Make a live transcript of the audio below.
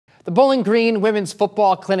The Bowling Green Women's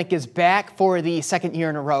Football Clinic is back for the second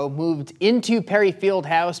year in a row. Moved into Perry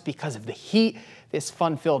Fieldhouse because of the heat. This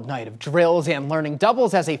fun-filled night of drills and learning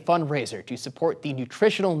doubles as a fundraiser to support the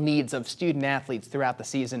nutritional needs of student athletes throughout the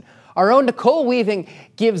season. Our own Nicole Weaving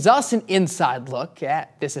gives us an inside look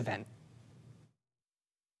at this event.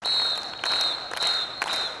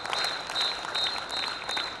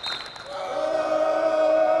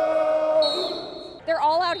 They're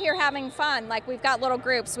all out here having fun. Like, we've got little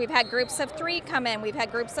groups. We've had groups of 3 come in. We've had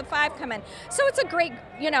groups of 5 come in. So it's a great,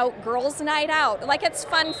 girls' night out. Like, it's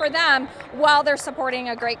fun for them while they're supporting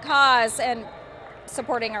a great cause and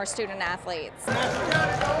supporting our student athletes.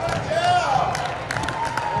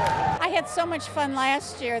 I had so much fun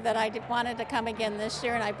last year that I wanted to come again this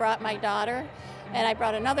year, and I brought my daughter, and I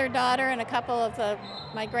brought another daughter and a couple of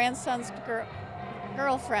my grandson's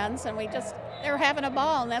girlfriends, and they were having a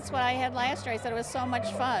ball, and that's what I had last year. I said it was so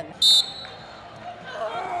much fun.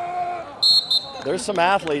 There's some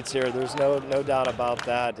athletes here, there's no doubt about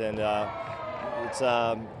that, and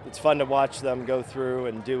it's fun to watch them go through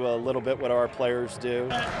and do a little bit what our players do.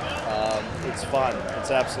 It's fun.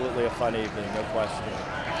 It's absolutely a fun evening, no question.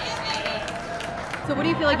 So what do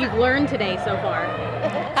you feel like you've learned today so far?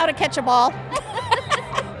 How to catch a ball.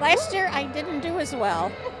 Last year I didn't do as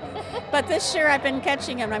well, but this year I've been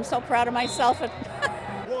catching them. I'm so proud of myself. 1,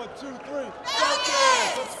 2, 3,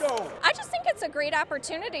 let's go. I just think it's a great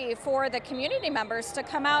opportunity for the community members to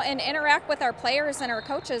come out and interact with our players and our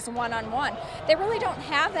coaches one-on-one. They really don't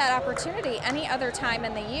have that opportunity any other time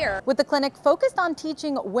in the year. With the clinic focused on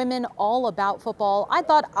teaching women all about football, I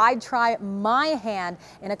thought I'd try my hand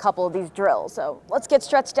in a couple of these drills. So let's get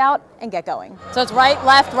stretched out and get going. So it's right,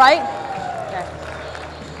 left, right. Okay.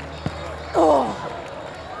 Oh,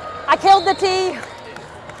 I killed the tee.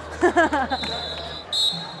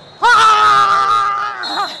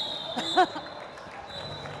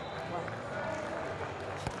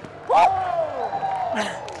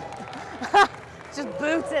 Just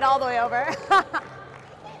boots it all the way over.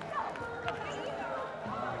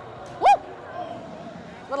 Woo!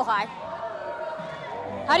 Little high.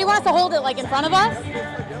 How do you want us to hold it, like in front of us?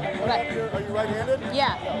 Right. Are you right-handed?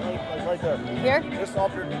 Yeah. Right there. Here? Just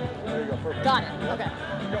off your knee. There you go. Perfect. Got it. Okay.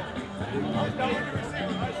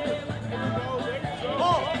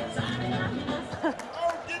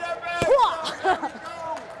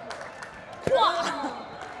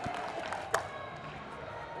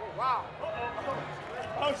 Wow.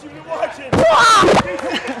 Oh, she's been watching.